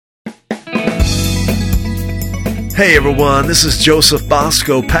Hey everyone, this is Joseph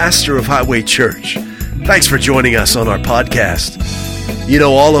Bosco, pastor of Highway Church. Thanks for joining us on our podcast. You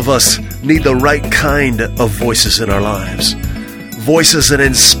know, all of us need the right kind of voices in our lives. Voices that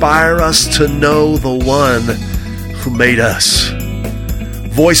inspire us to know the one who made us.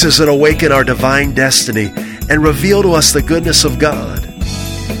 Voices that awaken our divine destiny and reveal to us the goodness of God.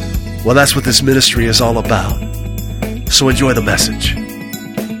 Well, that's what this ministry is all about. So enjoy the message.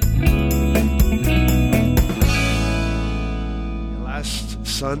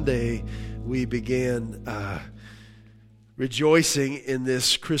 Sunday, we began rejoicing in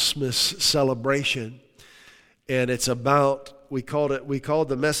this Christmas celebration, and it's about, we called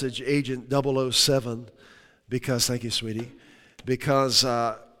the message Agent 007 because, thank you, sweetie, because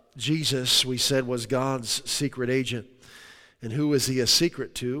Jesus, we said, was God's secret agent. And who was he a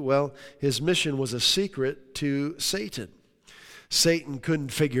secret to? Well, his mission was a secret to Satan. Satan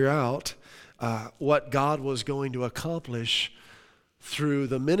couldn't figure out what God was going to accomplish through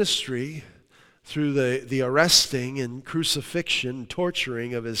the ministry, through the arresting and crucifixion,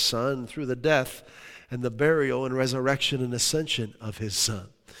 torturing of his son, through the death and the burial and resurrection and ascension of his son.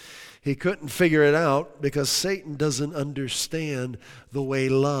 He couldn't figure it out because Satan doesn't understand the way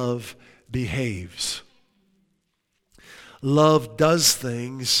love behaves. Love does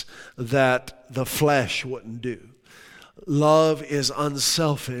things that the flesh wouldn't do. Love is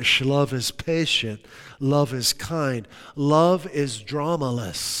unselfish. Love is patient. Love is kind. Love is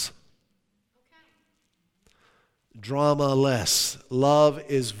dramaless. Dramaless. Love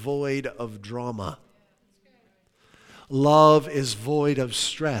is void of drama. Love is void of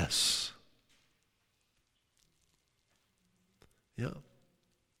stress. Yeah.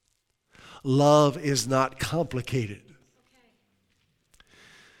 Love is not complicated.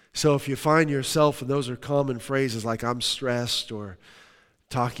 So if you find yourself, and those are common phrases like I'm stressed, or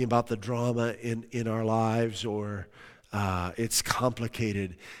talking about the drama in our lives, or it's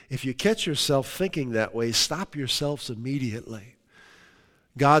complicated. If you catch yourself thinking that way, stop yourselves immediately.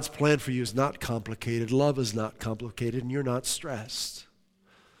 God's plan for you is not complicated. Love is not complicated, and you're not stressed.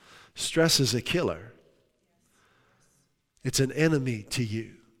 Stress is a killer. It's an enemy to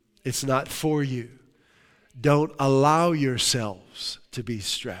you. It's not for you. Don't allow yourselves to be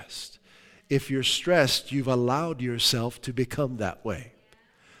stressed. If you're stressed, you've allowed yourself to become that way.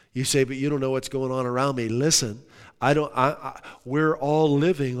 You say, but you don't know what's going on around me. Listen, we're all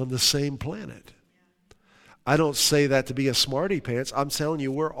living on the same planet. I don't say that to be a smarty pants. I'm telling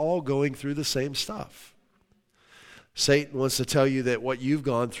you, we're all going through the same stuff. Satan wants to tell you that what you've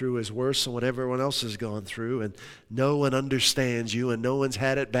gone through is worse than what everyone else has gone through, and no one understands you, and no one's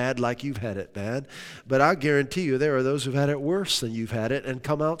had it bad like you've had it bad. But I guarantee you there are those who've had it worse than you've had it and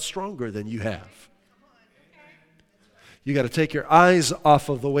come out stronger than you have. You got to take your eyes off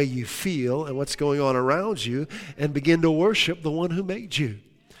of the way you feel and what's going on around you and begin to worship the one who made you.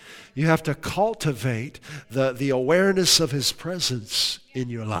 You have to cultivate the awareness of his presence in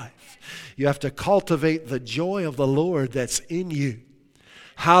your life. You have to cultivate the joy of the Lord that's in you.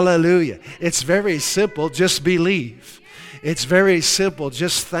 Hallelujah. It's very simple. Just believe. It's very simple.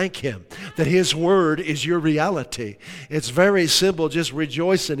 Just thank him that his word is your reality. It's very simple. Just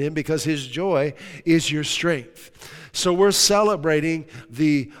rejoice in him because his joy is your strength. So we're celebrating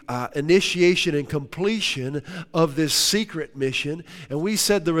the initiation and completion of this secret mission. And we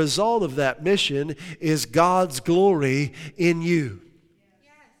said the result of that mission is God's glory in you.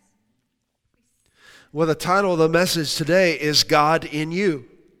 Well, the title of the message today is God in You.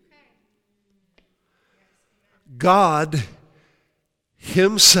 God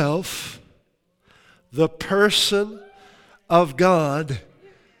himself, the person of God,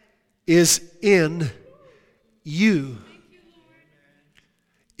 is in you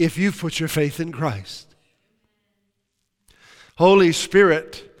if you put your faith in Christ. Holy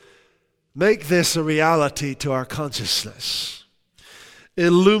Spirit, make this a reality to our consciousness.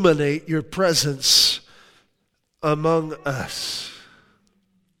 Illuminate your presence among us.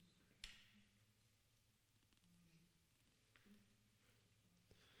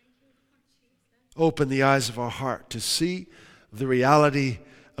 Open the eyes of our heart to see the reality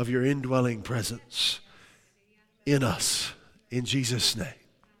of your indwelling presence in us, in Jesus' name.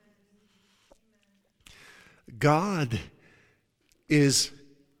 God is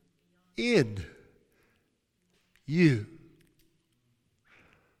in you.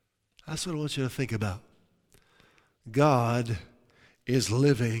 That's what I want you to think about. God is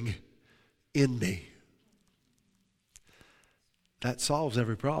living in me. That solves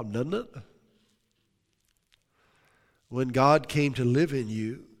every problem, doesn't it? When God came to live in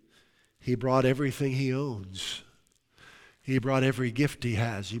you, he brought everything he owns. He brought every gift he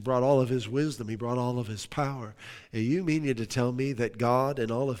has. He brought all of his wisdom. He brought all of his power. And you mean to tell me that God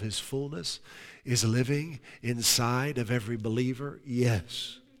in all of his fullness is living inside of every believer?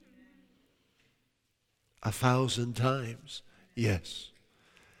 Yes. 1,000 times? Yes.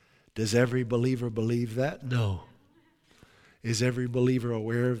 Does every believer believe that? No. Is every believer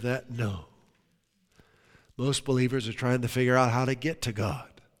aware of that? No. Most believers are trying to figure out how to get to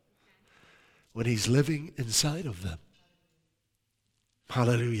God when he's living inside of them.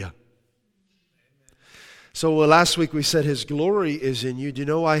 Hallelujah. So last week we said his glory is in you. Do you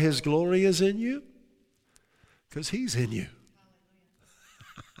know why his glory is in you? Because he's in you.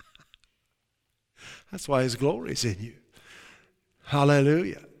 That's why his glory is in you.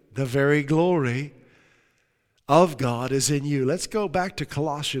 Hallelujah. The very glory of God is in you. Let's go back to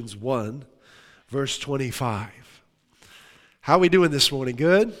Colossians 1, verse 25. How are we doing this morning?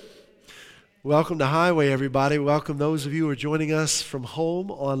 Good? Welcome to Highway, everybody. Welcome those of you who are joining us from home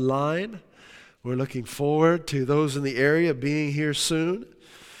online. We're looking forward to those in the area being here soon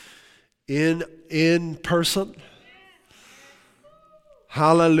in person.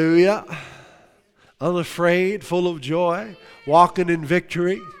 Hallelujah. Unafraid, full of joy, walking in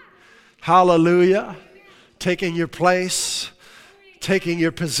victory. Hallelujah. Taking your place, taking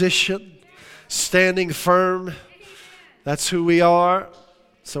your position, standing firm. That's who we are.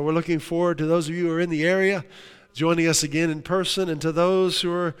 So we're looking forward to those of you who are in the area joining us again in person, and to those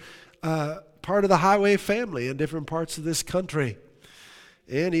who are part of the Highway family in different parts of this country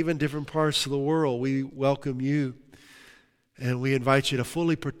and even different parts of the world. We welcome you, and we invite you to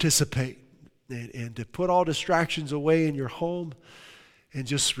fully participate and to put all distractions away in your home and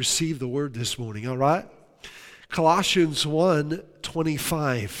just receive the word this morning, all right? Colossians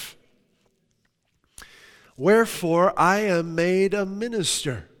 1:25. Wherefore I am made a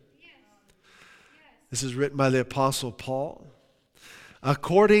minister. This is written by the Apostle Paul.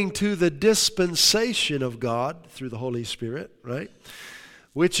 According to the dispensation of God through the Holy Spirit, right?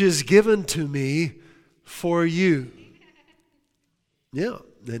 Which is given to me for you. Yeah,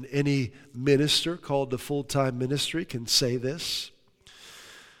 and any minister called to full-time ministry can say this.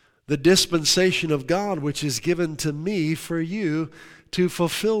 The dispensation of God which is given to me for you to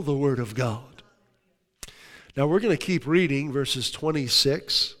fulfill the word of God. Now we're going to keep reading verses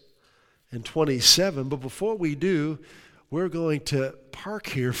 26 and 27, but before we do, we're going to park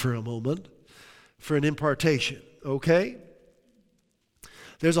here for a moment for an impartation, okay?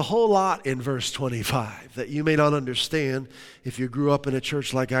 There's a whole lot in verse 25 that you may not understand if you grew up in a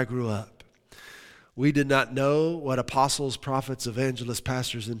church like I grew up. We did not know what apostles, prophets, evangelists,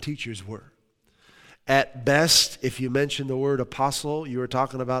 pastors, and teachers were. At best, if you mentioned the word apostle, you were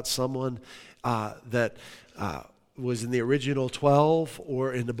talking about someone that was in the original 12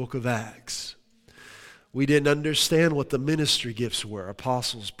 or in the book of Acts. We didn't understand what the ministry gifts were,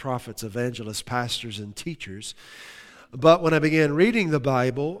 apostles, prophets, evangelists, pastors, and teachers. But when I began reading the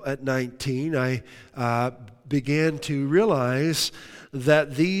Bible at 19, I began to realize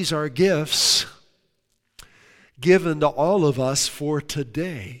that these are gifts given to all of us for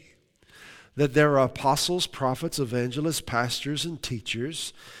today. That there are apostles, prophets, evangelists, pastors, and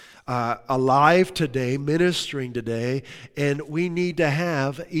teachers alive today, ministering today, and we need to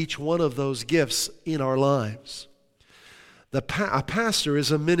have each one of those gifts in our lives. A pastor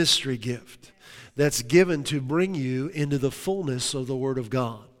is a ministry gift that's given to bring you into the fullness of the Word of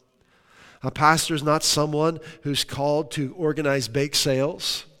God. A pastor is not someone who's called to organize bake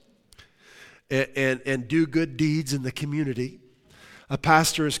sales and do good deeds in the community. A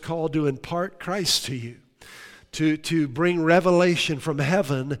pastor is called to impart Christ to you, to bring revelation from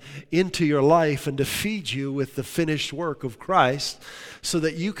heaven into your life and to feed you with the finished work of Christ so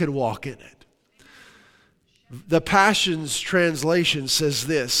that you can walk in it. The Passions translation says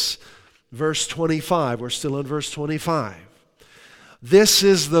this, verse 25. We're still in verse 25. This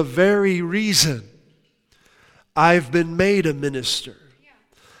is the very reason I've been made a minister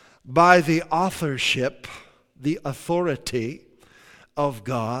by the authorship, the authority of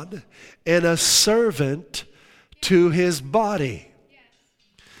God, and a servant to his body,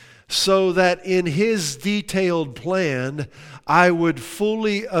 so that in his detailed plan I would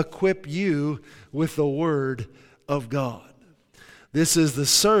fully equip you with the Word of God. This is the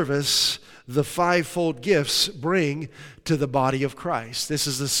service the fivefold gifts bring to the body of Christ. This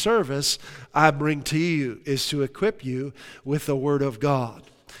is the service I bring to you, is to equip you with the Word of God.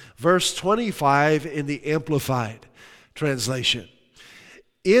 Verse 25 in the Amplified translation.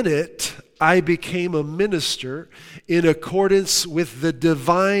 In it, I became a minister in accordance with the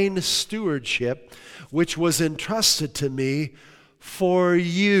divine stewardship which was entrusted to me for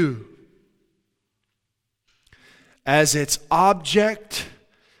you. as its object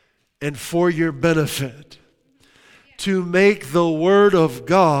and for your benefit, to make the Word of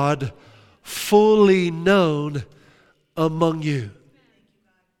God fully known among you.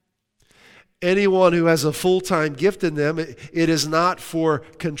 Anyone who has a full-time gift in them, it is not for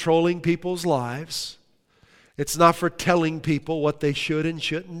controlling people's lives. It's not for telling people what they should and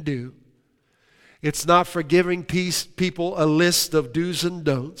shouldn't do. It's not for giving people a list of do's and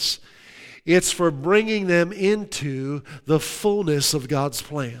don'ts. It's for bringing them into the fullness of God's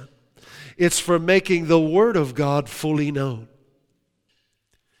plan. It's for making the Word of God fully known.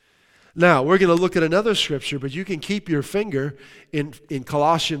 Now, we're going to look at another scripture, but you can keep your finger in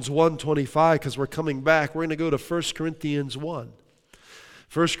Colossians 1:25 because we're coming back. We're going to go to 1 Corinthians 1.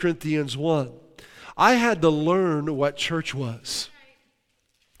 1 Corinthians 1. I had to learn what church was,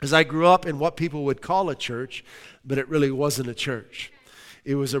 as I grew up in what people would call a church, but it really wasn't a church.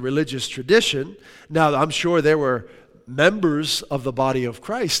 It was a religious tradition. Now, I'm sure there were members of the body of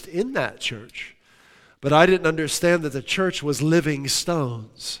Christ in that church, but I didn't understand that the church was living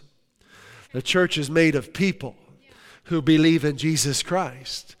stones. The church is made of people who believe in Jesus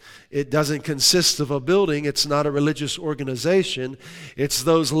Christ. It doesn't consist of a building. It's not a religious organization. It's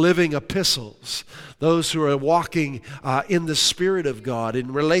those living epistles, those who are walking in the Spirit of God,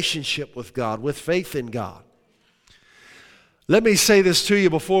 in relationship with God, with faith in God. Let me say this to you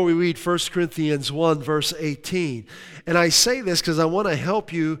before we read 1 Corinthians 1, verse 18. And I say this because I want to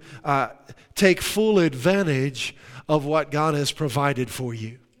help you take full advantage of what God has provided for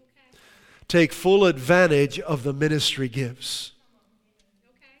you. Take full advantage of the ministry gifts.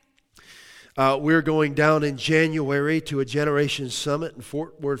 We're going down in January to a Generation Summit in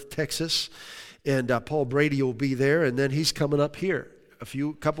Fort Worth, Texas, and Paul Brady will be there, and then he's coming up here.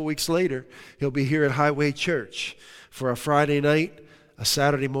 Couple weeks later, he'll be here at Highway Church for a Friday night, a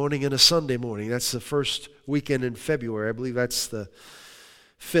Saturday morning, and a Sunday morning. That's the first weekend in February. I believe that's the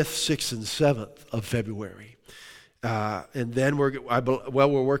 5th, 6th, and 7th of February. And then we're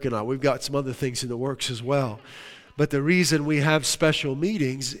working on it. We've got some other things in the works as well. But the reason we have special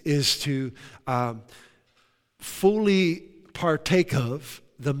meetings is to fully partake of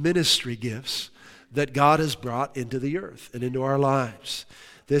the ministry gifts that God has brought into the earth and into our lives.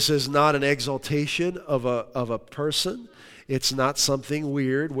 This is not an exaltation of a person. It's not something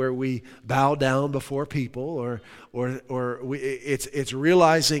weird where we bow down before people it's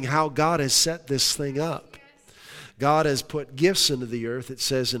realizing how God has set this thing up. God has put gifts into the earth. It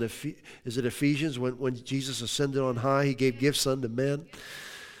says in Ephesians, when Jesus ascended on high, he gave gifts unto men.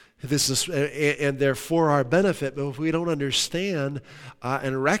 And they're for our benefit, but if we don't understand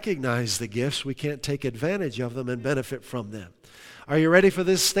and recognize the gifts, we can't take advantage of them and benefit from them. Are you ready for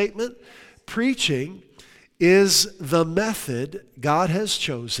this statement? Preaching is the method God has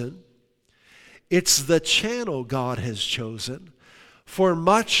chosen. It's the channel God has chosen for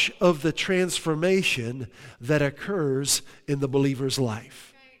much of the transformation that occurs in the believer's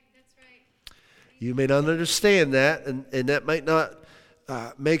life. That's right. You may not understand that, and that might not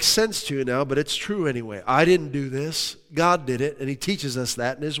make sense to you now, but it's true anyway. I didn't do this. God did it, and he teaches us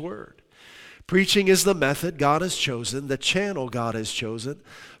that in his word. Preaching is the method God has chosen, the channel God has chosen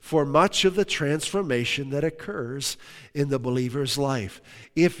for much of the transformation that occurs in the believer's life.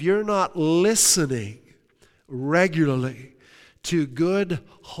 If you're not listening regularly to good,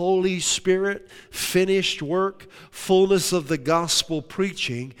 Holy Spirit, finished work, fullness of the gospel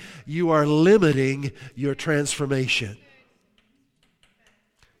preaching, you are limiting your transformation.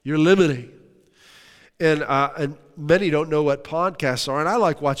 You're limiting. And many don't know what podcasts are, and I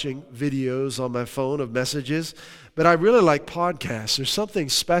like watching videos on my phone of messages, but I really like podcasts. There's something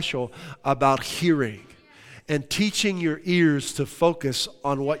special about hearing and teaching your ears to focus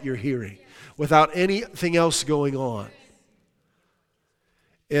on what you're hearing without anything else going on.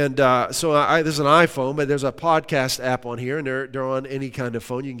 And so there's an iPhone, but there's a podcast app on here, and they're on any kind of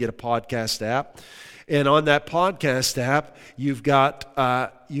phone. You can get a podcast app. And on that podcast app, you've got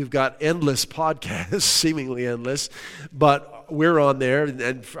endless podcasts, seemingly endless, but we're on there,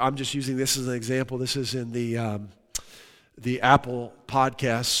 and I'm just using this as an example. This is in the Apple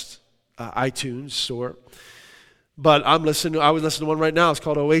Podcast iTunes store. But I was listening to one right now. It's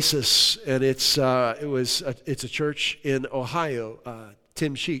called Oasis, and it's a church in Ohio.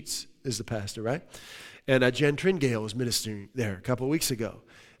 Tim Sheets is the pastor, right? And Jen Tringale was ministering there a couple of weeks ago.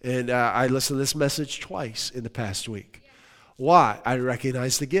 And I listened to this message twice in the past week. Why? I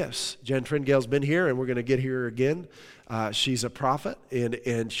recognize the gifts. Jen Tringale's been here, and we're going to get here again. She's a prophet,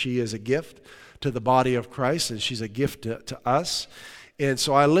 and she is a gift to the body of Christ, and she's a gift to us. And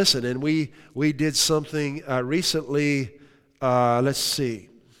so I listened, and we did something recently. Let's see.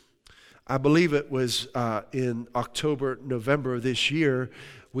 I believe it was in October, November of this year,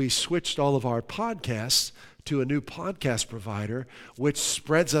 we switched all of our podcasts to a new podcast provider, which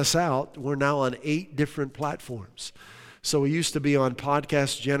spreads us out. We're now on 8 different platforms. So we used to be on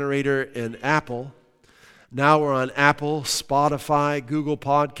Podcast Generator and Apple. Now we're on Apple, Spotify, Google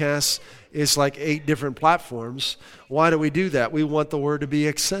Podcasts. It's like 8 different platforms. Why do we do that? We want the Word to be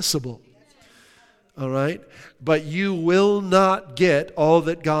accessible. All right? But you will not get all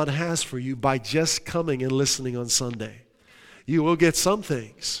that God has for you by just coming and listening on Sunday. You will get some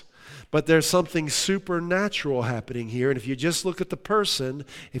things. But there's something supernatural happening here. And if you just look at the person,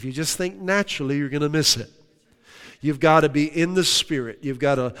 if you just think naturally, you're going to miss it. You've got to be in the Spirit. You've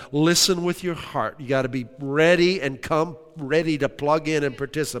got to listen with your heart. You've got to be ready and come ready to plug in and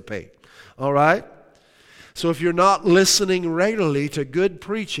participate. All right? So if you're not listening regularly to good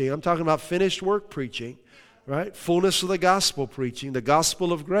preaching, I'm talking about finished work preaching, right? Fullness of the gospel preaching, the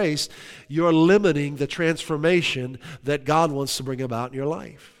gospel of grace, you're limiting the transformation that God wants to bring about in your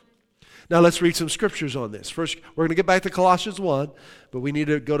life. Now let's read some scriptures on this. First, we're going to get back to Colossians 1, but we need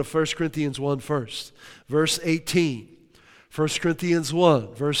to go to 1 Corinthians 1 first. Verse 18. 1 Corinthians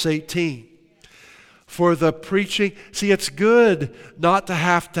 1, verse 18. For the preaching, see, it's good not to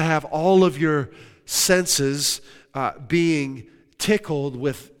have all of your senses being tickled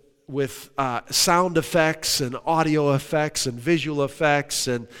with sound effects and audio effects and visual effects,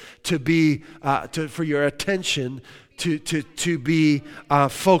 and to be for your attention to be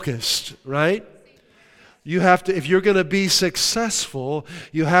focused, right? You have to, if you're going to be successful,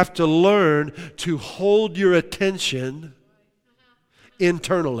 you have to learn to hold your attention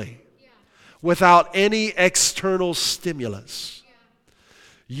internally without any external stimulus.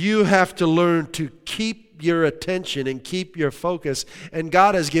 You have to learn to keep your attention and keep your focus, and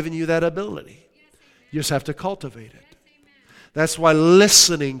God has given you that ability. You just have to cultivate it. That's why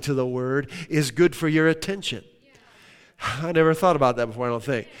listening to the Word is good for your attention. I never thought about that before, I don't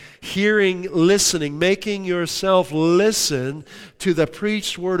think. Hearing, listening, making yourself listen to the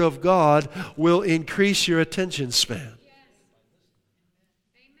preached Word of God will increase your attention span.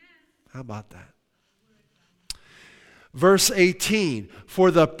 How about that? Verse 18, for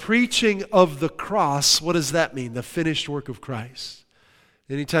the preaching of the cross, what does that mean? The finished work of Christ.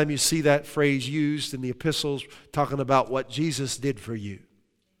 Anytime you see that phrase used in the epistles, talking about what Jesus did for you.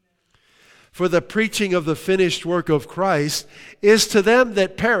 For the preaching of the finished work of Christ is to them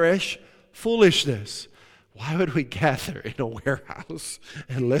that perish foolishness. Why would we gather in a warehouse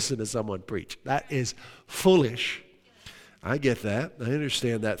and listen to someone preach? That is foolish. I get that. I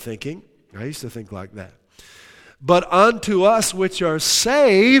understand that thinking. I used to think like that. But unto us which are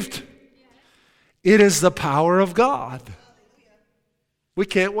saved, it is the power of God. We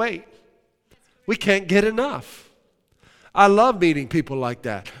can't wait. We can't get enough. I love meeting people like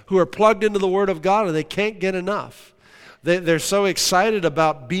that who are plugged into the Word of God and they can't get enough. They're so excited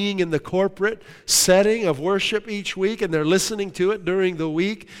about being in the corporate setting of worship each week, and they're listening to it during the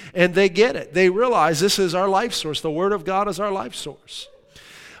week, and they get it. They realize this is our life source. The Word of God is our life source.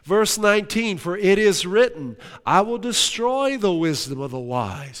 Verse 19, for it is written, I will destroy the wisdom of the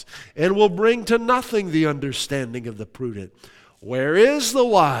wise and will bring to nothing the understanding of the prudent. Where is the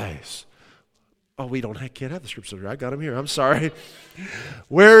wise? Oh, can't have the scripture. I got them here. I'm sorry.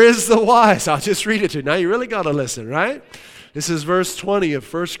 Where is the wise? I'll just read it to you. Now you really got to listen, right? This is verse 20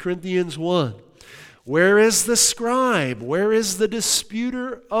 of 1 Corinthians 1. Where is the scribe? Where is the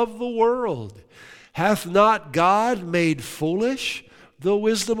disputer of the world? Hath not God made foolish the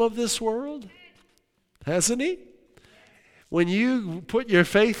wisdom of this world? Hasn't He? When you put your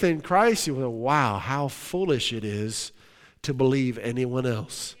faith in Christ, you go, wow, how foolish it is to believe anyone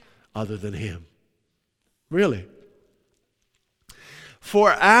else other than Him. Really.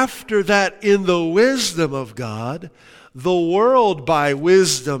 For after that in the wisdom of God, the world by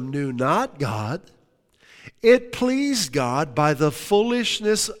wisdom knew not God, it pleased God by the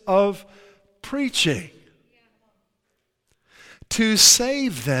foolishness of preaching to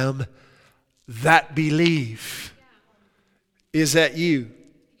save them that believe. Is that you?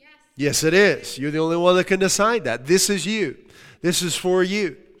 Yes, it is. You're the only one that can decide that. This is you. This is for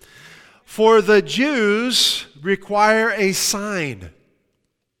you. For the Jews require a sign.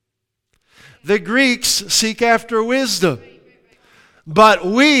 The Greeks seek after wisdom. But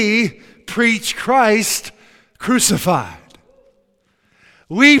we preach Christ crucified.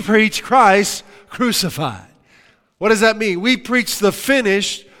 We preach Christ crucified. What does that mean? We preach the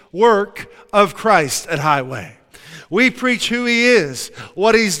finished work of Christ at Highway. We preach who He is,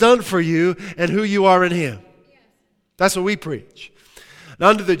 what He's done for you, and who you are in Him. That's what we preach.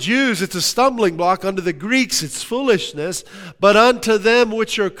 Unto the Jews it's a stumbling block, unto the Greeks it's foolishness, but unto them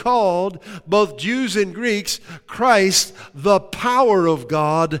which are called, both Jews and Greeks, Christ, the power of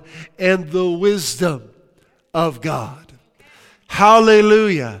God and the wisdom of God.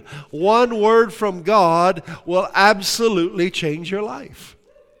 Hallelujah. One word from God will absolutely change your life.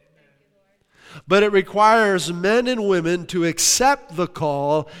 But it requires men and women to accept the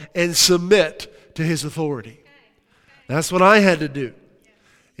call and submit to His authority. That's what I had to do.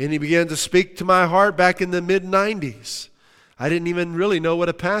 And He began to speak to my heart back in the mid-90s. I didn't even really know what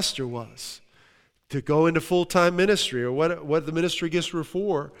a pastor was, to go into full-time ministry or what the ministry gifts were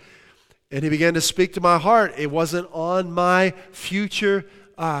for. And He began to speak to my heart. It wasn't on my future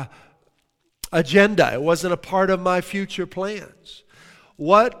agenda. It wasn't a part of my future plans.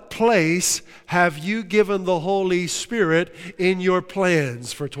 What place have you given the Holy Spirit in your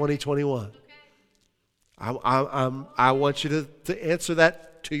plans for 2021? I want you to answer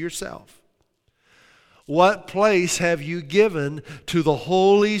that to yourself. What place have you given to the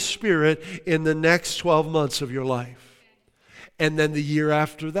Holy Spirit in the next 12 months of your life? And then the year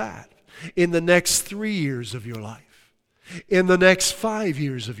after that? In the next 3 years of your life? In the next 5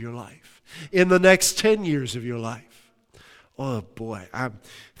 years of your life? In the next 10 years of your life? Oh boy,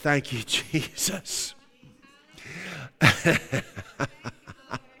 thank you, Jesus.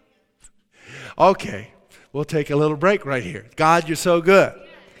 Okay, we'll take a little break right here. God, you're so good.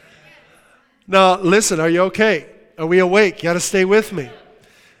 Now, listen, are you okay? Are we awake? You got to stay with me.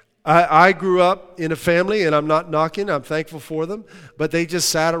 I grew up in a family, and I'm not knocking, I'm thankful for them, but they just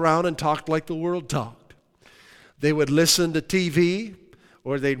sat around and talked like the world talked. They would listen to TV,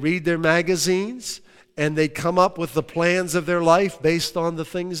 or they'd read their magazines, and they'd come up with the plans of their life based on the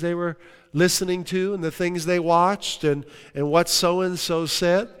things they were listening to and the things they watched and what so-and-so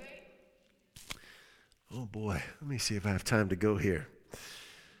said. Oh boy, let me see if I have time to go here.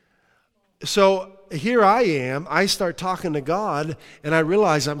 So here I am, I start talking to God, and I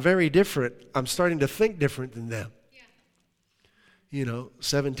realize I'm very different. I'm starting to think different than them. You know,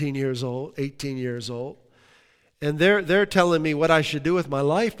 17 years old, 18 years old. And they're telling me what I should do with my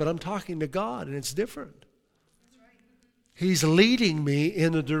life, but I'm talking to God, and it's different. He's leading me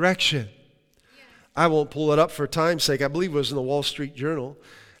in a direction. I won't pull it up for time's sake. I believe it was in the Wall Street Journal.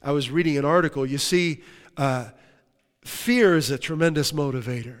 I was reading an article. You see, fear is a tremendous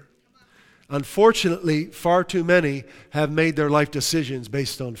motivator. Unfortunately, far too many have made their life decisions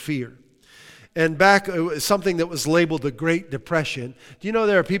based on fear. And back, it was something that was labeled the Great Depression. Do you know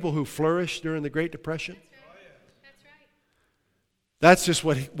there are people who flourished during the Great Depression? That's just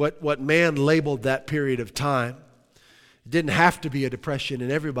what man labeled that period of time. It didn't have to be a depression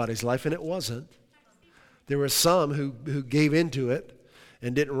in everybody's life, and it wasn't. There were some who gave into it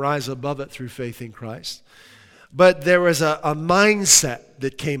and didn't rise above it through faith in Christ. But there was a mindset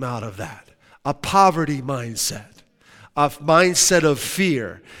that came out of that, a poverty mindset, a mindset of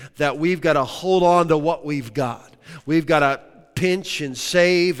fear that we've got to hold on to what we've got. We've got to pinch and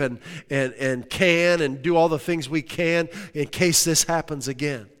save and can and do all the things we can in case this happens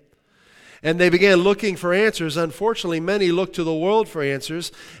again. And they began looking for answers. Unfortunately, many looked to the world for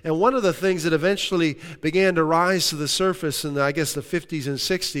answers. And one of the things that eventually began to rise to the surface in, I guess, the 50s and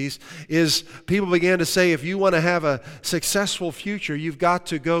 60s is people began to say, if you want to have a successful future, you've got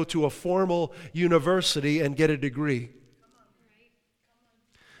to go to a formal university and get a degree.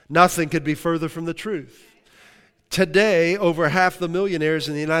 Nothing could be further from the truth. Today, over half the millionaires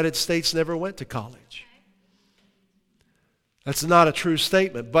in the United States never went to college. That's not a true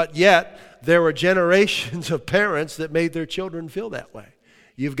statement, but yet there were generations of parents that made their children feel that way.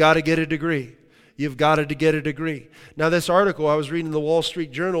 You've got to get a degree. You've got to get a degree. Now, this article I was reading in the Wall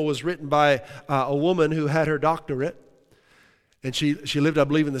Street Journal was written by a woman who had her doctorate, and she lived, I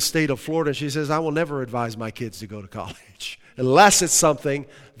believe, in the state of Florida. And she says, I will never advise my kids to go to college unless it's something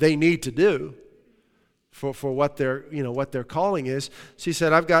they need to do for what their calling is. She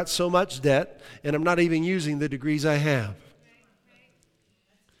said, I've got so much debt, and I'm not even using the degrees I have.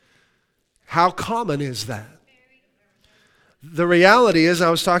 How common is that? The reality is, I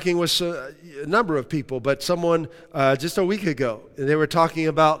was talking with a number of people, but someone just a week ago, and they were talking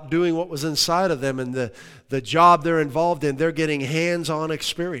about doing what was inside of them and the job they're involved in. They're getting hands-on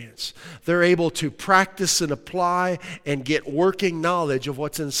experience. They're able to practice and apply and get working knowledge of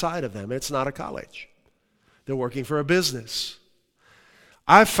what's inside of them. It's not a college. They're working for a business.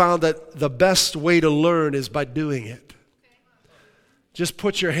 I've found that the best way to learn is by doing it. Just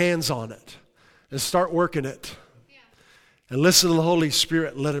put your hands on it and start working it. And listen to the Holy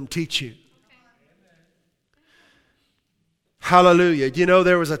Spirit and let Him teach you. Hallelujah. You know,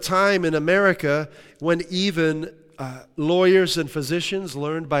 there was a time in America when even lawyers and physicians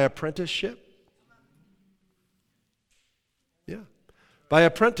learned by apprenticeship? Yeah, by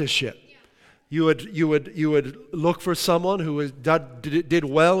apprenticeship. You would look for someone who did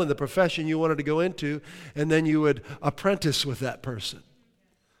well in the profession you wanted to go into, and then you would apprentice with that person.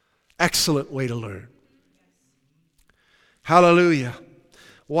 Excellent way to learn. Hallelujah.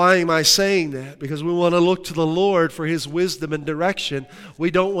 Why am I saying that? Because we want to look to the Lord for His wisdom and direction.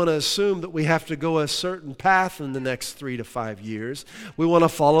 We don't want to assume that we have to go a certain path in the next 3 to 5 years. We want to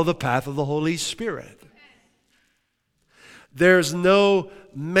follow the path of the Holy Spirit. There's no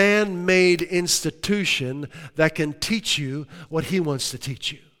man-made institution that can teach you what He wants to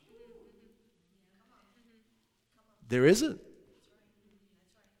teach you. There isn't.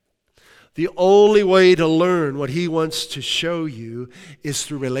 The only way to learn what He wants to show you is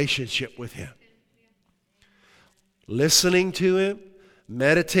through relationship with Him. Listening to Him,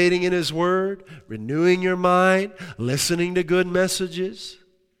 meditating in His Word, renewing your mind, listening to good messages,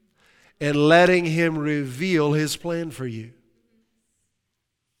 and letting Him reveal His plan for you.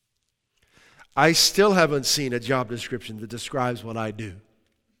 I still haven't seen a job description that describes what I do.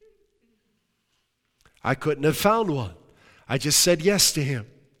 I couldn't have found one. I just said yes to Him.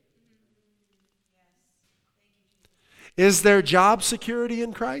 Is there job security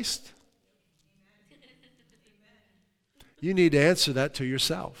in Christ? You need to answer that to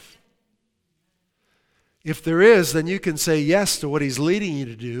yourself. If there is, then you can say yes to what He's leading you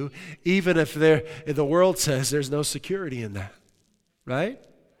to do, even if the world says there's no security in that. Right?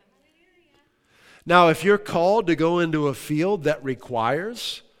 Now, if you're called to go into a field that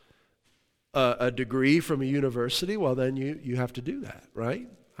requires a degree from a university, well, then you have to do that, right?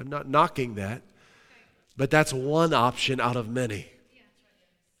 I'm not knocking that. But that's one option out of many.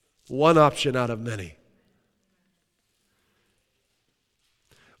 One option out of many.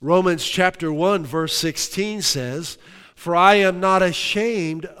 Romans chapter 1, verse 16 says, "For I am not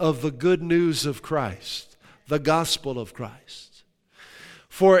ashamed of the good news of Christ, the gospel of Christ.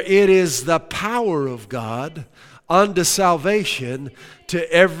 For it is the power of God unto salvation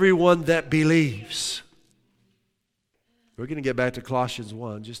to everyone that believes." We're going to get back to Colossians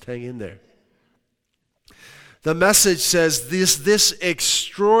 1. Just hang in there. The message says this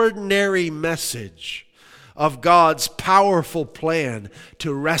extraordinary message of God's powerful plan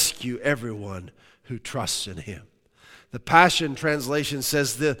to rescue everyone who trusts in Him. The Passion Translation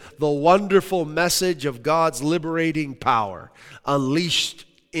says the wonderful message of God's liberating power unleashed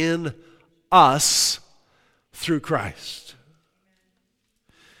in us through Christ.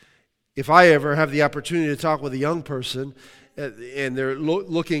 If I ever have the opportunity to talk with a young person and they're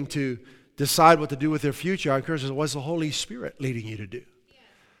looking to decide what to do with their future, I encourage them, what's the Holy Spirit leading you to do?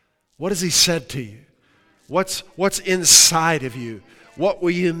 What has He said to you? What's inside of you? What were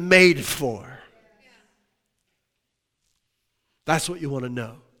you made for? That's what you want to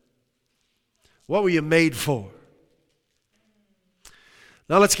know. What were you made for?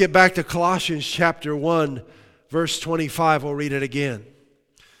 Now let's get back to Colossians chapter 1, verse 25. We'll read it again.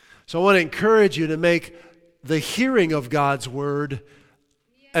 So I want to encourage you to make the hearing of God's Word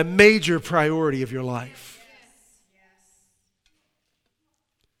a major priority of your life.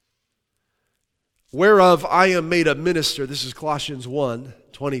 Whereof I am made a minister, this is Colossians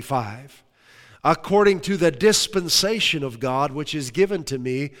 1:25, according to the dispensation of God which is given to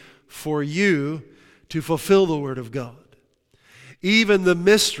me for you to fulfill the word of God. Even the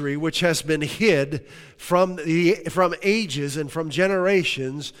mystery which has been hid from ages and from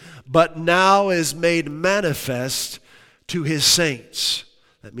generations, but now is made manifest to His saints.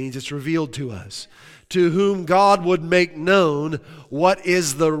 That means it's revealed to us. To whom God would make known what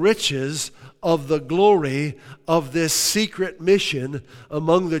is the riches of the glory of this secret mission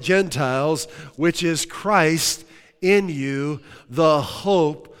among the Gentiles, which is Christ in you, the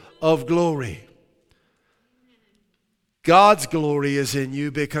hope of glory. God's glory is in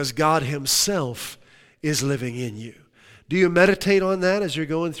you because God Himself is living in you. Do you meditate on that as you're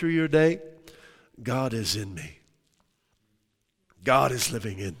going through your day? God is in me. God is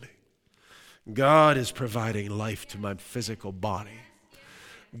living in me. God is providing life to my physical body.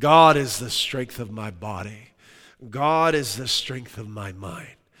 God is the strength of my body. God is the strength of my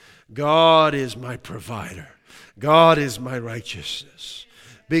mind. God is my provider. God is my righteousness.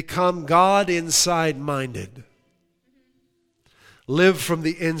 Become God inside minded. Live from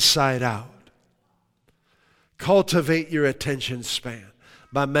the inside out. Cultivate your attention span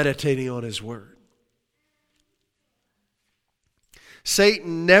by meditating on His Word.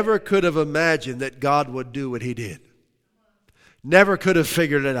 Satan never could have imagined that God would do what He did. Never could have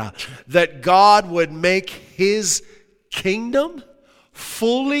figured it out. That God would make His kingdom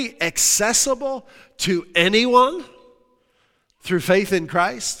fully accessible to anyone through faith in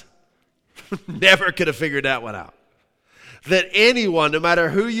Christ? Never could have figured that one out. That anyone, no matter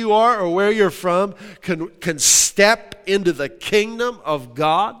who you are or where you're from, can step into the kingdom of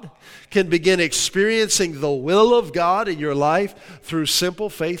God, can begin experiencing the will of God in your life through simple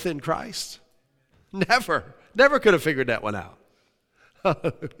faith in Christ. Never could have figured that one out.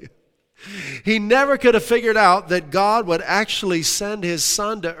 Hallelujah. He never could have figured out that God would actually send his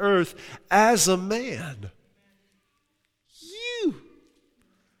son to earth as a man. You.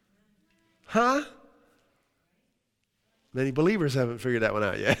 Huh? Many believers haven't figured that one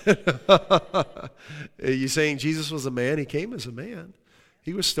out yet. Are you saying Jesus was a man? He came as a man.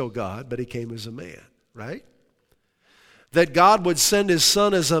 He was still God, but he came as a man, right? That God would send his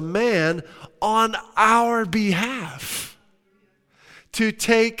son as a man on our behalf to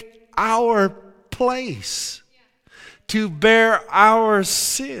take our place, to bear our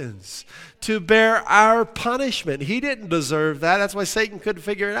sins, to bear our punishment. He didn't deserve that. That's why Satan couldn't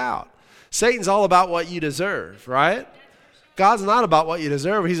figure it out. Satan's all about what you deserve, right? God's not about what you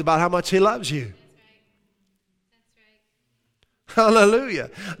deserve. He's about how much he loves you. That's right. Hallelujah.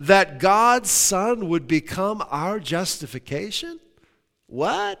 That God's son would become our justification?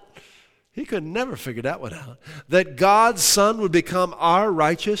 What? He could never figure that one out. That God's son would become our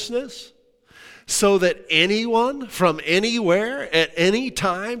righteousness so that anyone from anywhere at any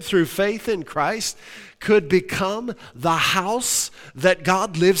time through faith in Christ could become the house that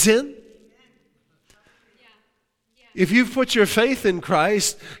God lives in? If you've put your faith in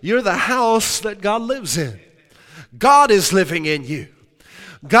Christ, you're the house that God lives in. God is living in you.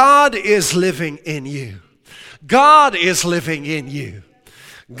 God is living in you. God is living in you.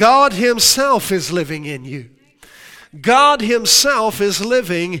 God himself is living in you. God himself is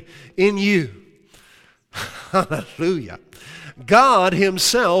living in you. Hallelujah. God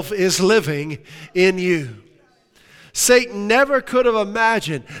himself is living in you. Satan never could have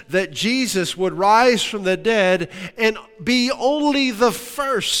imagined that Jesus would rise from the dead and be only the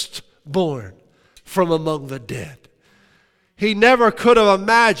firstborn from among the dead. He never could have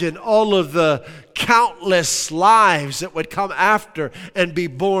imagined all of the countless lives that would come after and be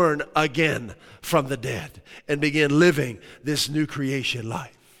born again from the dead and begin living this new creation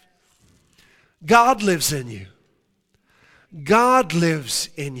life. God lives in you. God lives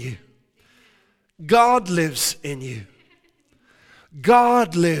in you. God lives in you.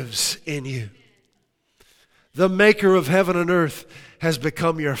 God lives in you. The maker of heaven and earth has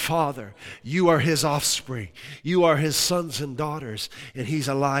become your father. You are his offspring. You are his sons and daughters, and he's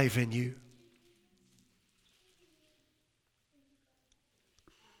alive in you.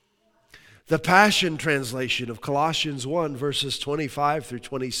 The Passion Translation of Colossians 1, verses 25 through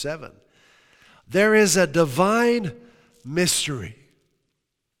 27. There is a divine mystery,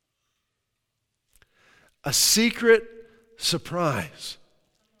 a secret surprise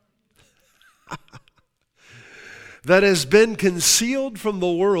that has been concealed from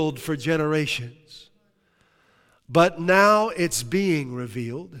the world for generations. But now it's being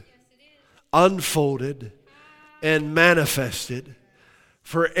revealed, unfolded, and manifested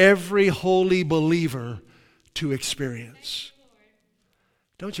for every holy believer to experience.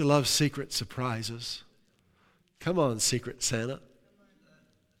 Don't you love secret surprises? Come on, Secret Santa.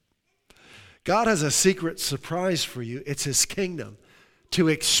 God has a secret surprise for you. It's his kingdom, to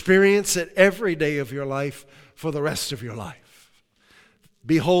experience it every day of your life for the rest of your life.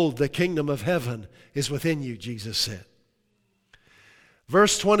 Behold, the kingdom of heaven is within you, Jesus said.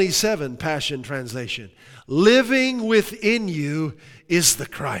 Verse 27, Passion Translation. Living within you is the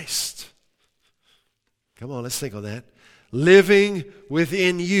Christ. Come on, let's think on that. Living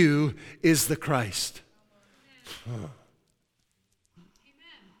within you is the Christ. Huh.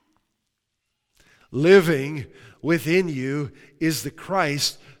 Living within you is the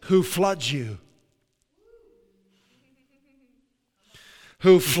Christ who floods you.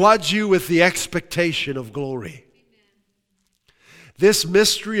 Who floods you with the expectation of glory. This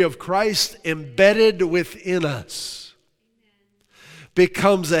mystery of Christ embedded within us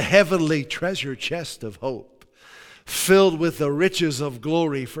becomes a heavenly treasure chest of hope, filled with the riches of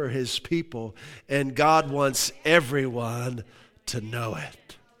glory for his people, and God wants everyone to know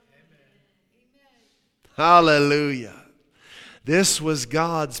it. Hallelujah. This was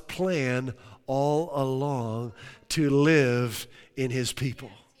God's plan all along, to live in his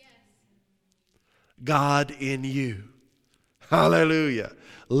people. God in you. Hallelujah.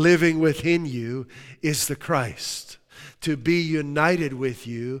 Living within you is the Christ. To be united with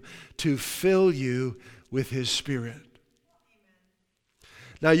you, to fill you with his Spirit.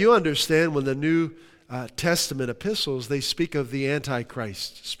 Now you understand when the New Testament epistles, they speak of the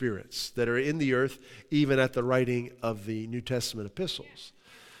Antichrist spirits that are in the earth, even at the writing of the New Testament epistles.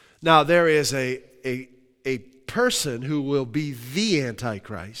 Now, there is a person who will be the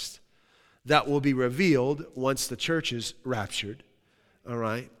Antichrist that will be revealed once the church is raptured, all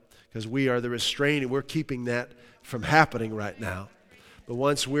right? Because we are the restraining, we're keeping that from happening right now. But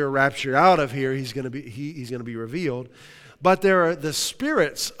once we're raptured out of here, he's going to be revealed. But there are the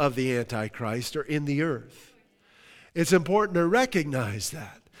spirits of the Antichrist are in the earth. It's important to recognize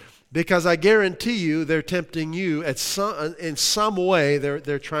that, because I guarantee you they're tempting you in some way.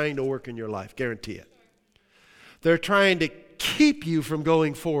 They're trying to work in your life. Guarantee it. They're trying to keep you from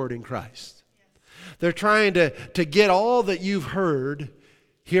going forward in Christ. They're trying to get all that you've heard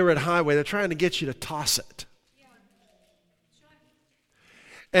here at Highway. They're trying to get you to toss it.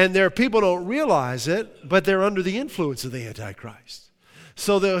 And there are people who don't realize it, but they're under the influence of the Antichrist.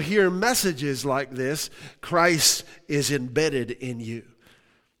 So they'll hear messages like this: Christ is embedded in you.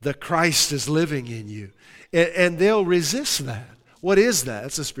 The Christ is living in you. And they'll resist that. What is that?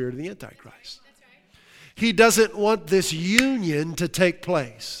 It's the spirit of the Antichrist. He doesn't want this union to take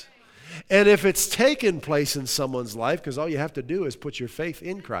place. And if it's taken place in someone's life, because all you have to do is put your faith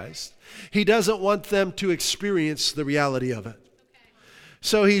in Christ, he doesn't want them to experience the reality of it.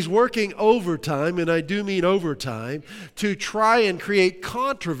 So he's working overtime, and I do mean overtime, to try and create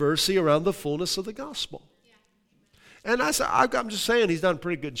controversy around the fullness of the gospel. And I'm just saying he's done a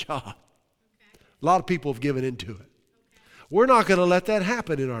pretty good job. A lot of people have given into it. We're not going to let that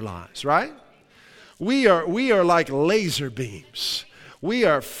happen in our lives, right? We are like laser beams. We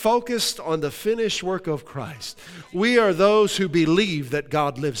are focused on the finished work of Christ. We are those who believe that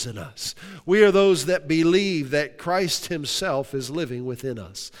God lives in us. We are those that believe that Christ himself is living within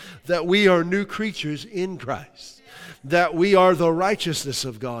us. That we are new creatures in Christ. That we are the righteousness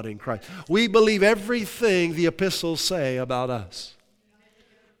of God in Christ. We believe everything the epistles say about us.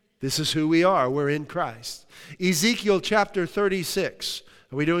 This is who we are. We're in Christ. Ezekiel chapter 36.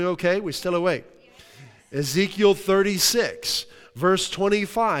 Are we doing okay? We're still awake. Ezekiel 36. Verse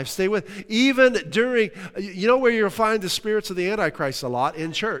 25, stay with, even during, you know where you'll find the spirits of the Antichrist a lot?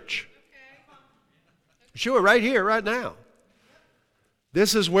 In church. Sure, right here, right now.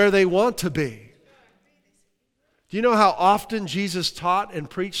 This is where they want to be. Do you know how often Jesus taught and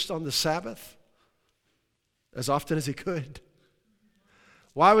preached on the Sabbath? As often as he could.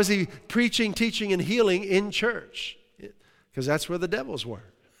 Why was he preaching, teaching, and healing in church? Because that's where the devils were.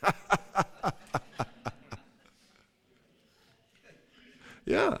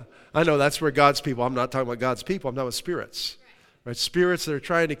 Yeah, I know that's where God's people, I'm not talking about God's people, I'm talking about spirits. Right? Spirits that are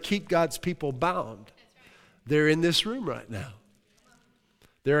trying to keep God's people bound. They're in this room right now.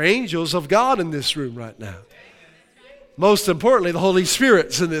 There are angels of God in this room right now. Most importantly, the Holy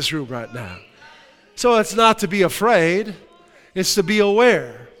Spirit's in this room right now. So it's not to be afraid, it's to be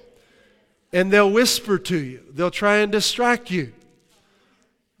aware. And they'll whisper to you. They'll try and distract you.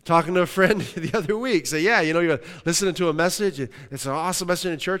 Talking to a friend the other week, say, yeah, you know, you're listening to a message, it's an awesome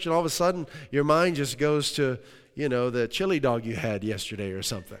message in church, and all of a sudden your mind just goes to, you know, the chili dog you had yesterday or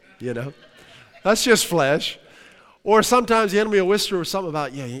something, you know. That's just flesh. Or sometimes the enemy will whisper something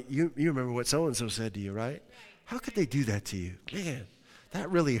about, yeah, you remember what so-and-so said to you, right? How could they do that to you? Man, that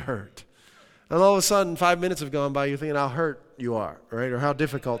really hurt. And all of a sudden, 5 minutes have gone by, you're thinking how hurt you are, right? Or how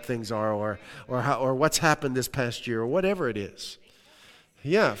difficult things are, or what's happened this past year, or whatever it is.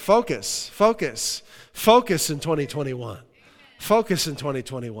 Yeah, focus in 2021. Focus in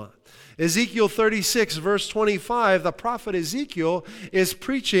 2021. Ezekiel 36, verse 25, the prophet Ezekiel is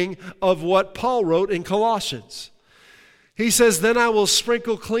preaching of what Paul wrote in Colossians. He says, then I will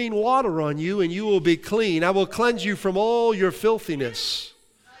sprinkle clean water on you, and you will be clean. I will cleanse you from all your filthiness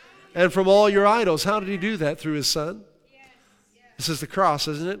and from all your idols. How did he do that? Through his son. This is the cross,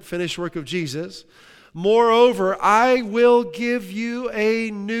 isn't it? Finished work of Jesus. Moreover, I will give you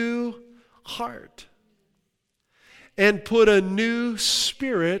a new heart and put a new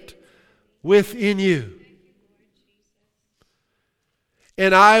spirit within you.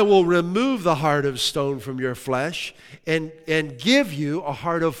 And I will remove the heart of stone from your flesh and give you a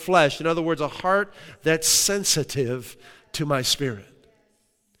heart of flesh. In other words, a heart that's sensitive to my spirit.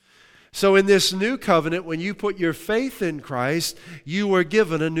 So in this new covenant, when you put your faith in Christ, you were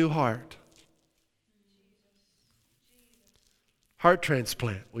given a new heart. Heart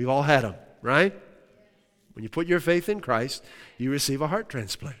transplant. We've all had them, right? When you put your faith in Christ, you receive a heart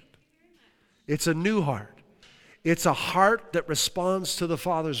transplant. It's a new heart. It's a heart that responds to the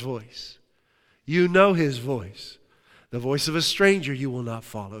Father's voice. You know his voice. The voice of a stranger you will not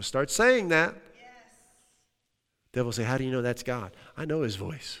follow. Start saying that. Yes. Devil say, how do you know that's God? I know his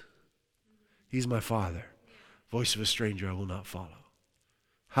voice. He's my Father. Voice of a stranger I will not follow.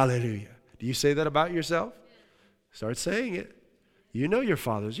 Hallelujah. Do you say that about yourself? Start saying it. You know your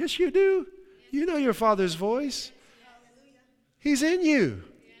Father's. Yes, you do. You know your Father's voice. He's in you.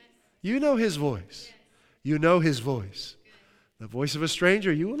 You know His voice. You know His voice. The voice of a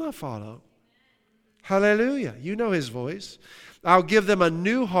stranger you will not follow. Hallelujah. You know His voice. I'll give them a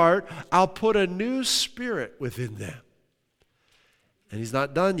new heart. I'll put a new spirit within them. And He's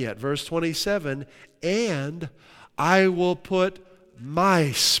not done yet. Verse 27, and I will put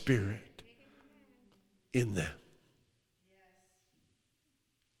my spirit in them.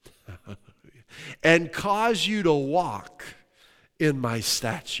 And cause you to walk in my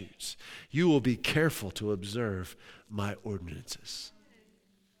statutes. You will be careful to observe my ordinances.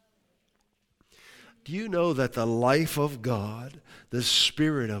 Do you know that the life of God, the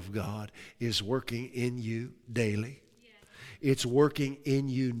Spirit of God, is working in you daily? It's working in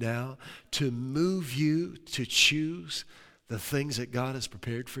you now to move you to choose the things that God has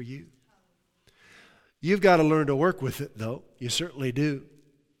prepared for you. You've got to learn to work with it, though. You certainly do.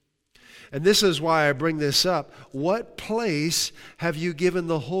 And this is why I bring this up. What place have you given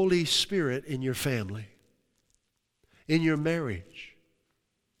the Holy Spirit in your family? In your marriage?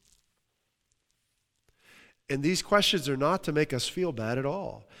 And these questions are not to make us feel bad at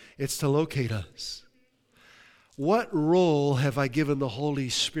all. It's to locate us. What role have I given the Holy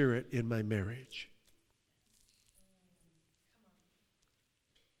Spirit in my marriage?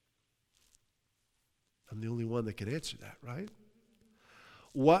 I'm the only one that can answer that, right?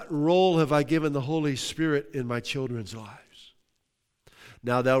 What role have I given the Holy Spirit in my children's lives?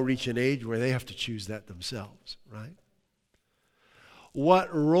 Now they'll reach an age where they have to choose that themselves, right?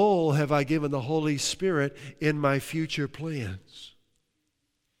 What role have I given the Holy Spirit in my future plans?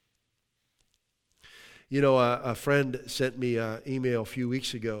 You know, a friend sent me an email a few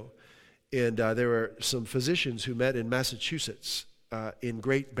weeks ago, and there were some physicians who met in Massachusetts, in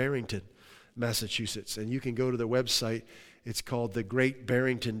Great Barrington, Massachusetts. And you can go to their website. It's called the Great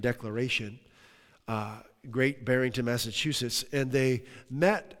Barrington Declaration, Great Barrington, Massachusetts. And they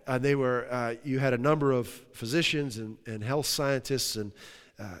met, they were, you had a number of physicians and health scientists, and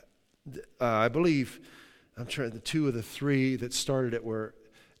I believe, the two of the three that started it were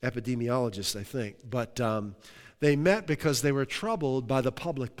epidemiologists, I think. But they met because they were troubled by the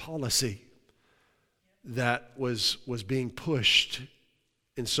public policy that was being pushed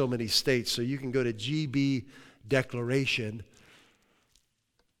in so many states. So you can go to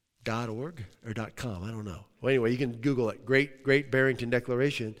gbdeclaration.org or .com, I don't know. Well, anyway, you can Google it, Great Barrington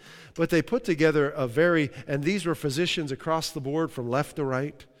Declaration. But they put together and these were physicians across the board from left to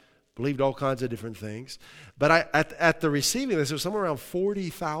right, believed all kinds of different things. But at the receiving list, there was somewhere around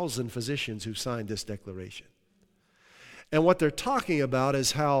 40,000 physicians who signed this declaration. And what they're talking about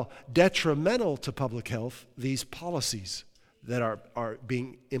is how detrimental to public health these policies that are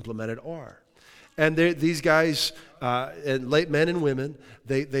being implemented are. And these guys, and men and women,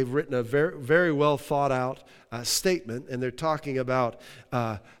 they've written a very, very well thought out statement, and they're talking about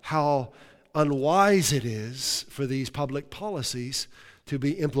how unwise it is for these public policies to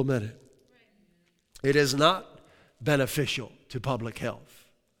be implemented. It is not beneficial to public health.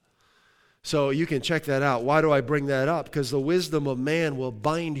 So you can check that out. Why do I bring that up? Because the wisdom of man will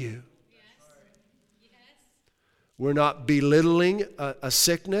bind you. We're not belittling a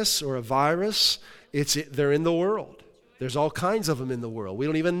sickness or a virus. They're in the world. There's all kinds of them in the world. We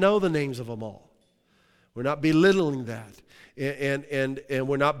don't even know the names of them all. We're not belittling that. And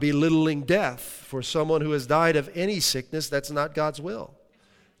we're not belittling death. For someone who has died of any sickness, that's not God's will.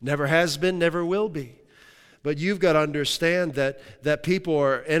 Never has been, never will be. But you've got to understand that people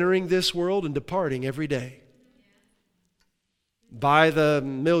are entering this world and departing every day. By the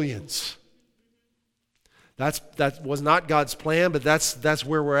millions. That was not God's plan, but that's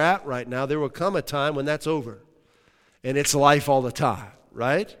where we're at right now. There will come a time when that's over. And it's life all the time,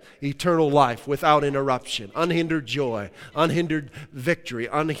 right? Eternal life without interruption, unhindered joy, unhindered victory,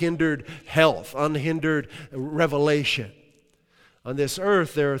 unhindered health, unhindered revelation. On this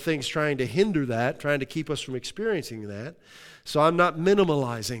earth, there are things trying to hinder that, trying to keep us from experiencing that. So I'm not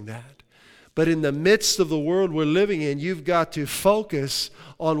minimalizing that. But in the midst of the world we're living in, you've got to focus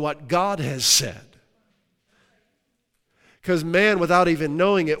on what God has said. Because man, without even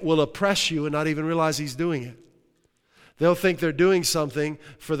knowing it, will oppress you and not even realize he's doing it. They'll think they're doing something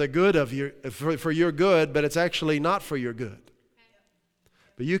for the good of for your good, but it's actually not for your good.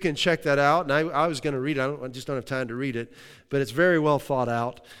 But you can check that out, and I was going to read it. I just don't have time to read it, but it's very well thought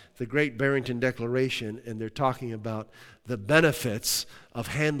out, the Great Barrington Declaration, and they're talking about the benefits of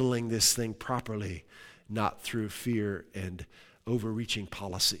handling this thing properly, not through fear and overreaching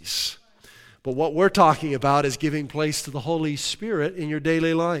policies. But what we're talking about is giving place to the Holy Spirit in your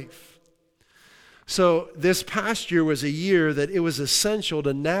daily life. So this past year was a year that it was essential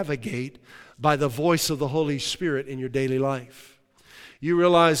to navigate by the voice of the Holy Spirit in your daily life. You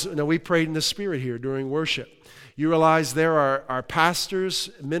realize, now we prayed in the Spirit here during worship. You realize there are pastors,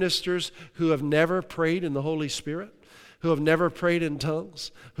 ministers who have never prayed in the Holy Spirit, who have never prayed in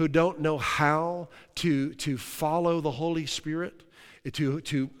tongues, who don't know how to follow the Holy Spirit,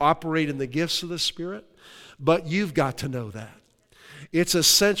 to operate in the gifts of the Spirit. But you've got to know that. It's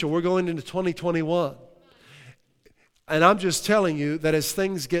essential. We're going into 2021. And I'm just telling you that as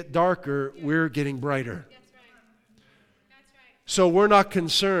things get darker, we're getting brighter. So we're not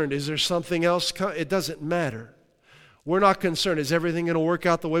concerned. Is there something else? It doesn't matter. We're not concerned. Is everything going to work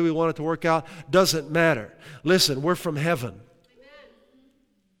out the way we want it to work out? Doesn't matter. Listen, we're from heaven.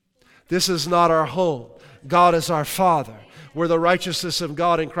 This is not our home. God is our Father. We're the righteousness of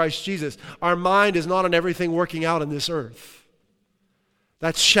God in Christ Jesus. Our mind is not on everything working out in this earth.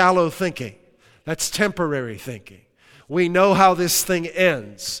 That's shallow thinking. That's temporary thinking. We know how this thing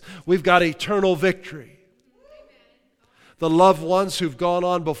ends. We've got eternal victory. The loved ones who've gone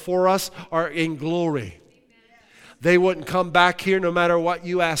on before us are in glory. They wouldn't come back here no matter what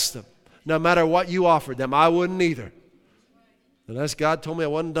you asked them, no matter what you offered them. I wouldn't either. Unless God told me I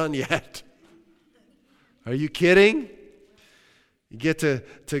wasn't done yet. Are you kidding? You get to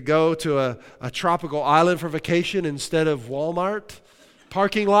go to a tropical island for vacation instead of Walmart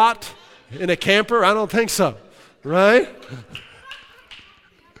parking lot in a camper? I don't think so, right?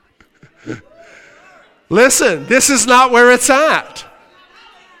 Listen, this is not where it's at.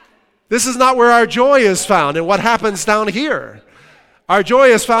 This is not where our joy is found in what happens down here. Our joy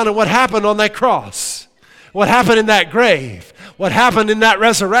is found in what happened on that cross, what happened in that grave, what happened in that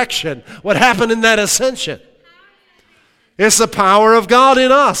resurrection, what happened in that ascension. It's the power of God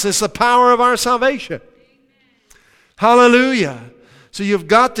in us. It's the power of our salvation. Hallelujah. So you've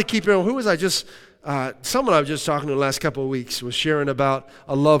got to keep your, someone I was just talking to the last couple of weeks was sharing about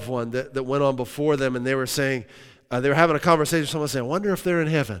a loved one that went on before them, and they were saying, they were having a conversation with someone saying, I wonder if they're in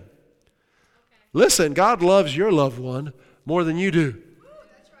heaven. Listen, God loves your loved one more than you do.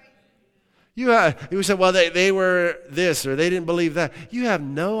 You said, well, they were this or they didn't believe that. You have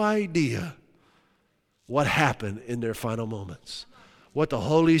no idea what happened in their final moments, what the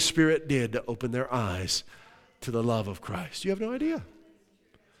Holy Spirit did to open their eyes to the love of Christ. You have no idea.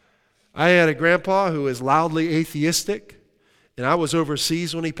 I had a grandpa who was loudly atheistic, and I was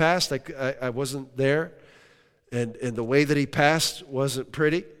overseas when he passed. I wasn't there, and the way that he passed wasn't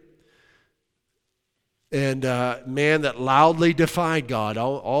pretty. And man that loudly defied God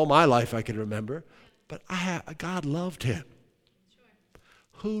all my life I can remember. But God loved him.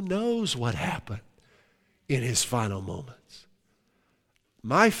 Who knows what happened in his final moments?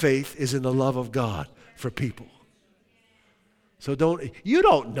 My faith is in the love of God for people. So you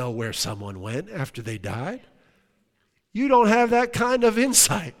don't know where someone went after they died. You don't have that kind of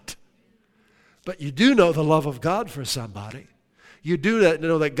insight. But you do know the love of God for somebody. You do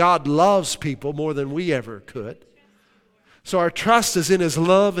know that God loves people more than we ever could. So our trust is in His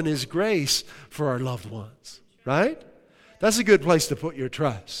love and His grace for our loved ones, right? That's a good place to put your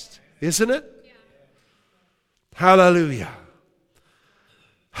trust, isn't it? Yeah. Hallelujah.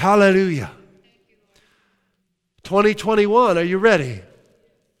 Hallelujah. 2021, are you ready?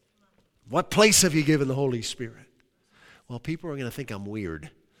 What place have you given the Holy Spirit? Well, people are going to think I'm weird.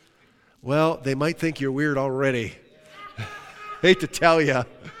 Well, they might think you're weird already. Hate to tell you,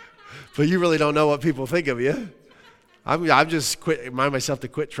 but you really don't know what people think of you. I'm just remind myself to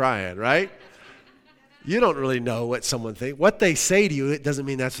quit trying, right? You don't really know what someone thinks. What they say to you, it doesn't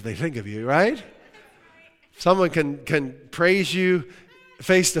mean that's what they think of you, right? Someone can praise you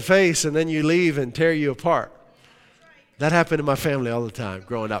face to face, and then you leave and tear you apart. That happened in my family all the time,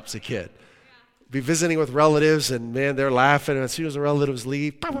 growing up as a kid. Be visiting with relatives, and man, they're laughing, and as soon as the relatives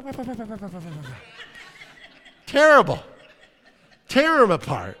leave, terrible. Tear them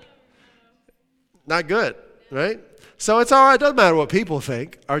apart. Not good, right? So it's all right. It doesn't matter what people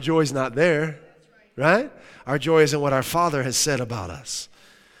think. Our joy's not there, right? Our joy is in what our Father has said about us.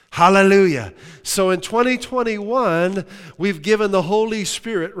 Hallelujah. So in 2021, we've given the Holy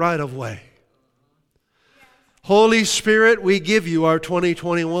Spirit right of way. Holy Spirit, we give you our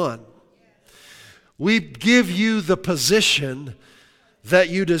 2021. We give you the position that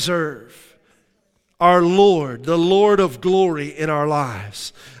you deserve. Our Lord, the Lord of glory in our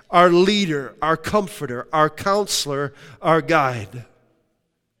lives, our leader, our comforter, our counselor, our guide.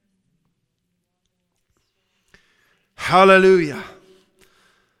 Hallelujah.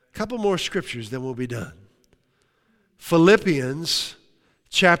 A couple more scriptures, then we'll be done. Philippians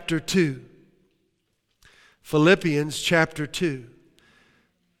chapter 2. Philippians chapter 2.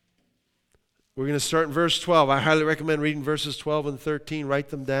 We're going to start in verse 12. I highly recommend reading verses 12 and 13. Write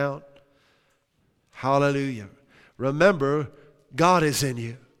them down. Hallelujah. Remember, God is in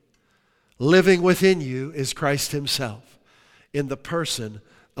you. Living within you is Christ himself in the person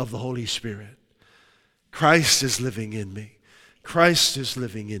of the Holy Spirit. Christ is living in me. Christ is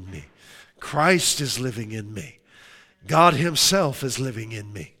living in me. Christ is living in me. God himself is living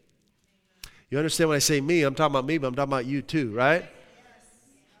in me. You understand when I say me, I'm talking about me, but I'm talking about you too, right?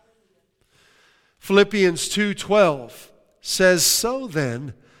 Philippians 2:12 says, "So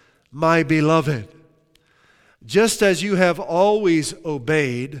then, my beloved, just as you have always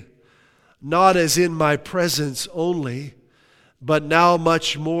obeyed, not as in my presence only, but now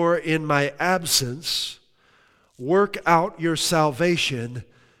much more in my absence, work out your salvation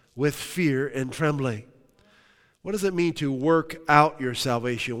with fear and trembling." What does it mean to work out your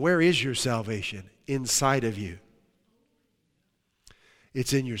salvation? Where is your salvation? Inside of you.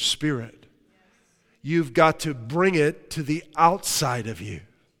 It's in your spirit. You've got to bring it to the outside of you.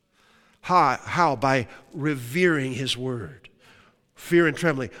 How? By revering his word. Fear and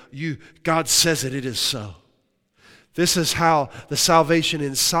trembling. God says it is so. This is how the salvation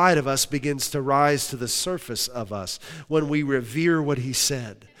inside of us begins to rise to the surface of us, when we revere what he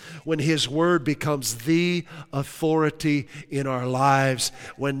said, when his word becomes the authority in our lives,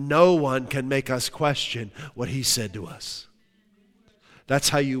 when no one can make us question what he said to us. That's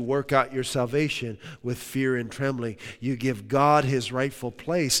how you work out your salvation, with fear and trembling. You give God his rightful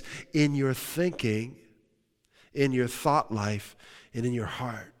place in your thinking, in your thought life, and in your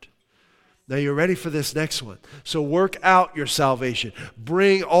heart. Now you're ready for this next one. So work out your salvation.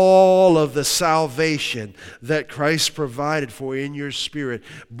 Bring all of the salvation that Christ provided for you in your spirit.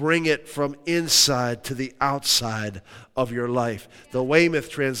 Bring it from inside to the outside of your life. The Weymouth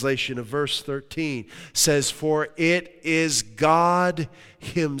translation of verse 13 says, "For it is God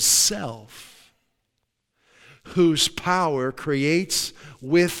himself whose power creates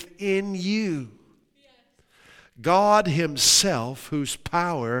within you." God himself, whose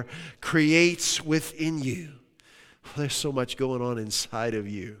power creates within you. There's so much going on inside of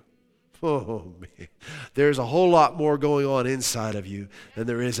you. Oh, man. There's a whole lot more going on inside of you than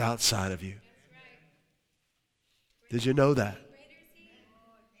there is outside of you. Did you know that?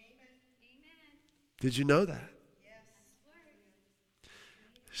 Did you know that?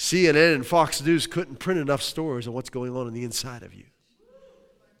 CNN and Fox News couldn't print enough stories on what's going on the inside of you.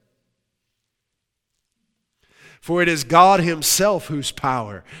 For it is God himself whose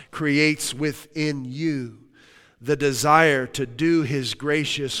power creates within you the desire to do his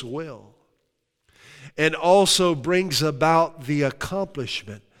gracious will, and also brings about the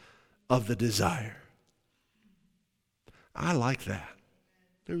accomplishment of the desire. I like that.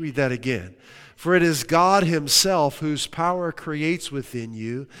 Let me read that again. For it is God himself whose power creates within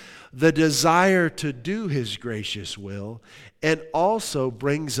you the desire to do his gracious will, and also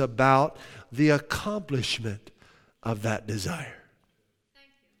brings about the accomplishment of that desire.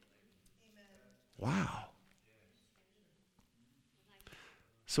 Wow.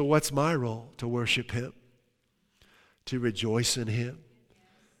 So what's my role? To worship him, to rejoice in him,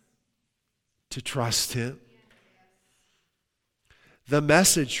 to trust him. The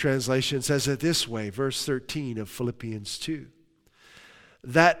Message translation says it this way, verse 13 of Philippians 2.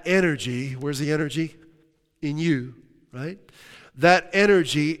 That energy, where's the energy? In you, right? That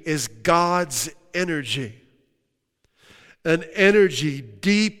energy is God's energy. An energy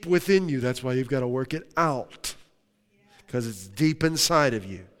deep within you. That's why you've got to work it out, because it's deep inside of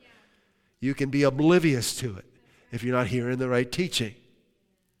you. You can be oblivious to it if you're not hearing the right teaching.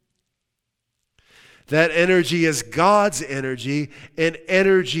 That energy is God's energy, an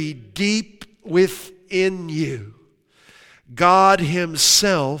energy deep within you. God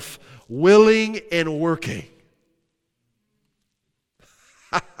himself willing and working.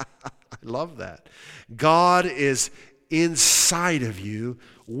 I love that. God is inside of you,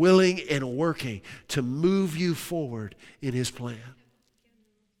 willing and working to move you forward in his plan.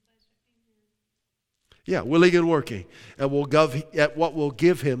 Yeah, willing and working at what will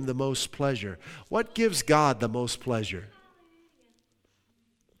give him the most pleasure. What gives God the most pleasure?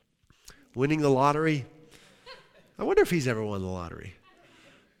 Winning the lottery? I wonder if he's ever won the lottery.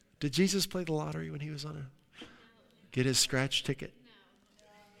 Did Jesus play the lottery when he was on it? Get his scratch ticket?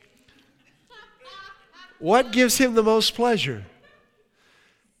 What gives him the most pleasure?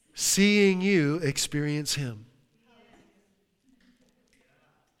 Seeing you experience him.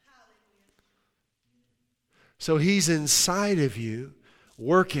 So he's inside of you,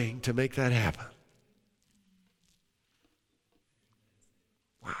 working to make that happen.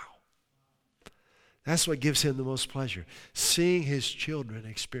 Wow. That's what gives him the most pleasure, seeing his children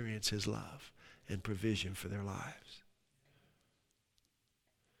experience his love and provision for their lives.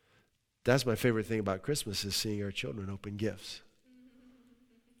 That's my favorite thing about Christmas, is seeing our children open gifts.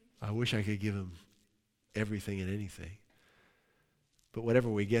 I wish I could give them everything and anything. But whatever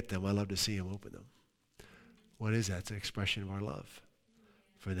we get them, I love to see them open them. What is that? It's an expression of our love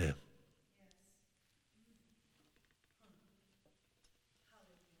for them.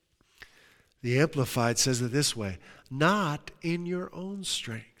 The Amplified says it this way: not in your own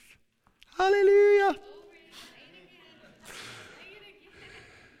strength. Hallelujah.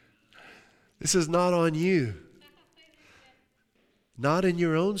 This is not on you. Not in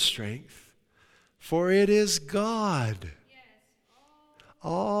your own strength, for it is God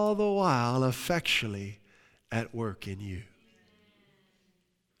all the while effectually at work in you.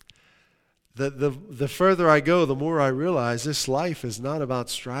 The further I go, the more I realize this life is not about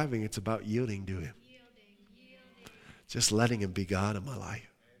striving, it's about yielding to him. Just letting him be God in my life.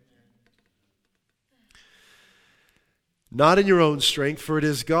 Not in your own strength, for it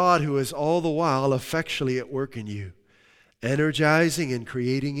is God who is all the while effectually at work in you, energizing and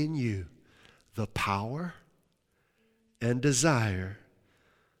creating in you the power and desire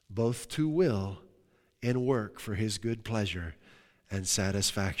both to will and work for his good pleasure and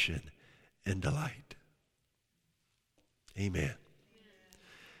satisfaction and delight. Amen.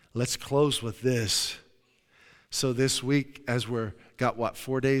 Let's close with this. So this week, as we're got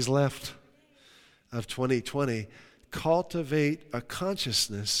 4 days left of 2020, cultivate a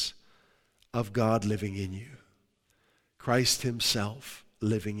consciousness of God living in you. Christ himself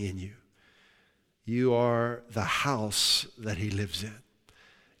living in you. You are the house that he lives in.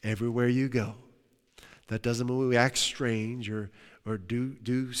 Everywhere you go. That doesn't mean we act strange or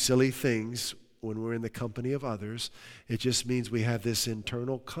do silly things when we're in the company of others. It just means we have this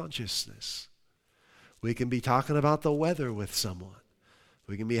internal consciousness. We can be talking about the weather with someone.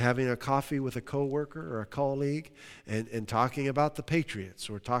 We can be having a coffee with a coworker or a colleague and talking about the Patriots,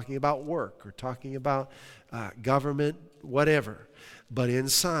 or talking about work, or talking about government, whatever. But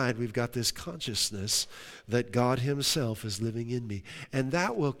inside, we've got this consciousness that God himself is living in me. And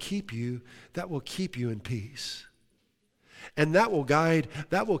that will keep you in peace. And that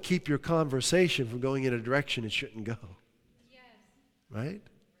will keep your conversation from going in a direction it shouldn't go. Yes. Right?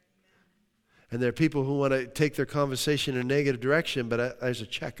 And there are people who want to take their conversation in a negative direction, but there's a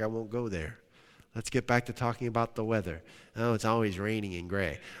check, I won't go there. Let's get back to talking about the weather. Oh, it's always raining and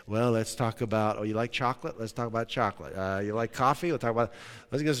gray. Well, let's talk about, you like chocolate? Let's talk about chocolate. You like coffee? We'll talk about,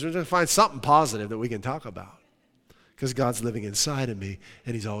 let's find something positive that we can talk about. Because God's living inside of me,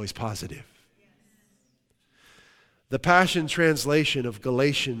 and he's always positive. The Passion Translation of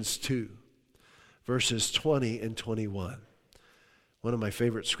Galatians 2, verses 20 and 21. One of my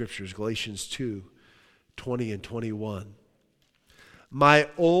favorite scriptures, Galatians 2, 20 and 21. My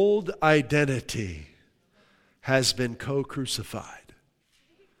old identity has been co-crucified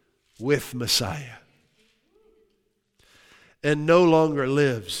with Messiah and no longer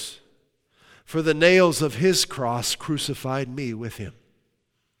lives, for the nails of his cross crucified me with him.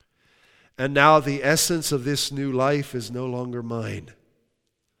 And now the essence of this new life is no longer mine,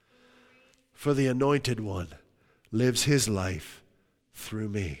 for the Anointed One lives his life through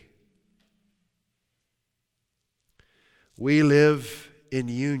me. We live in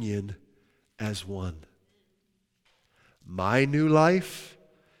union as one. My new life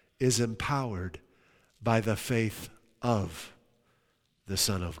is empowered by the faith of the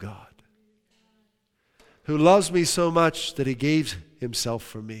Son of God, who loves me so much that he gave himself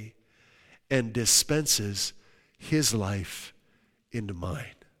for me and dispenses his life into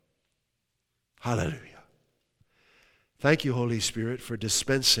mine. Hallelujah. Thank you, Holy Spirit, for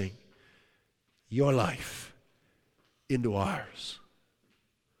dispensing your life into ours.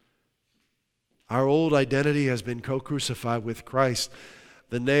 Our old identity has been co-crucified with Christ.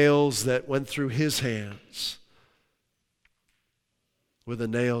 The nails that went through his hands were the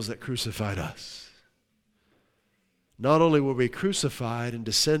nails that crucified us. Not only were we crucified and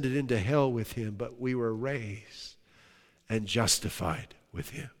descended into hell with him, but we were raised and justified with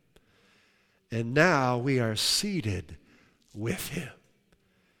him. And now we are seated with him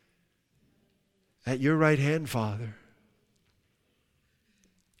at your right hand, Father.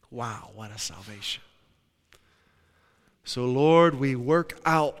 Wow, what a salvation. So, Lord, we work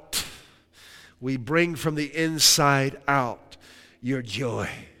out, we bring from the inside out your joy,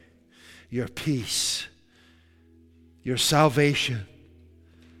 your peace, your salvation,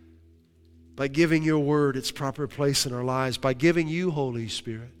 by giving your word its proper place in our lives, by giving you, Holy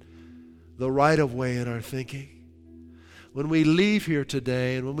Spirit, the right of way in our thinking. When we leave here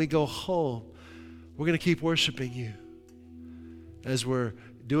today and when we go home, We're going to keep worshiping you. As we're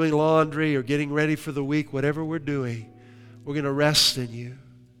doing laundry or getting ready for the week, whatever we're doing, we're going to rest in you.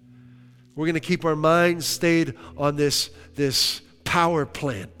 We're going to keep our minds stayed on this power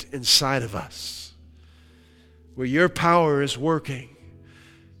plant inside of us, where your power is working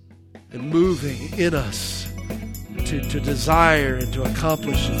and moving in us to desire and to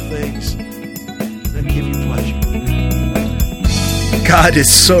accomplish the things that give you pleasure. God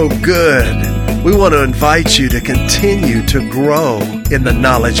is so good. We want to invite you to continue to grow in the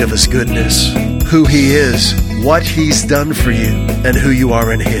knowledge of His goodness, who He is, what He's done for you, and who you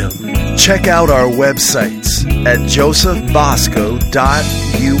are in Him. Check out our websites at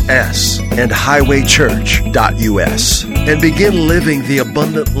josephbosco.us and highwaychurch.us and begin living the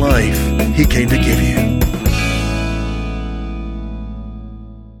abundant life He came to give you.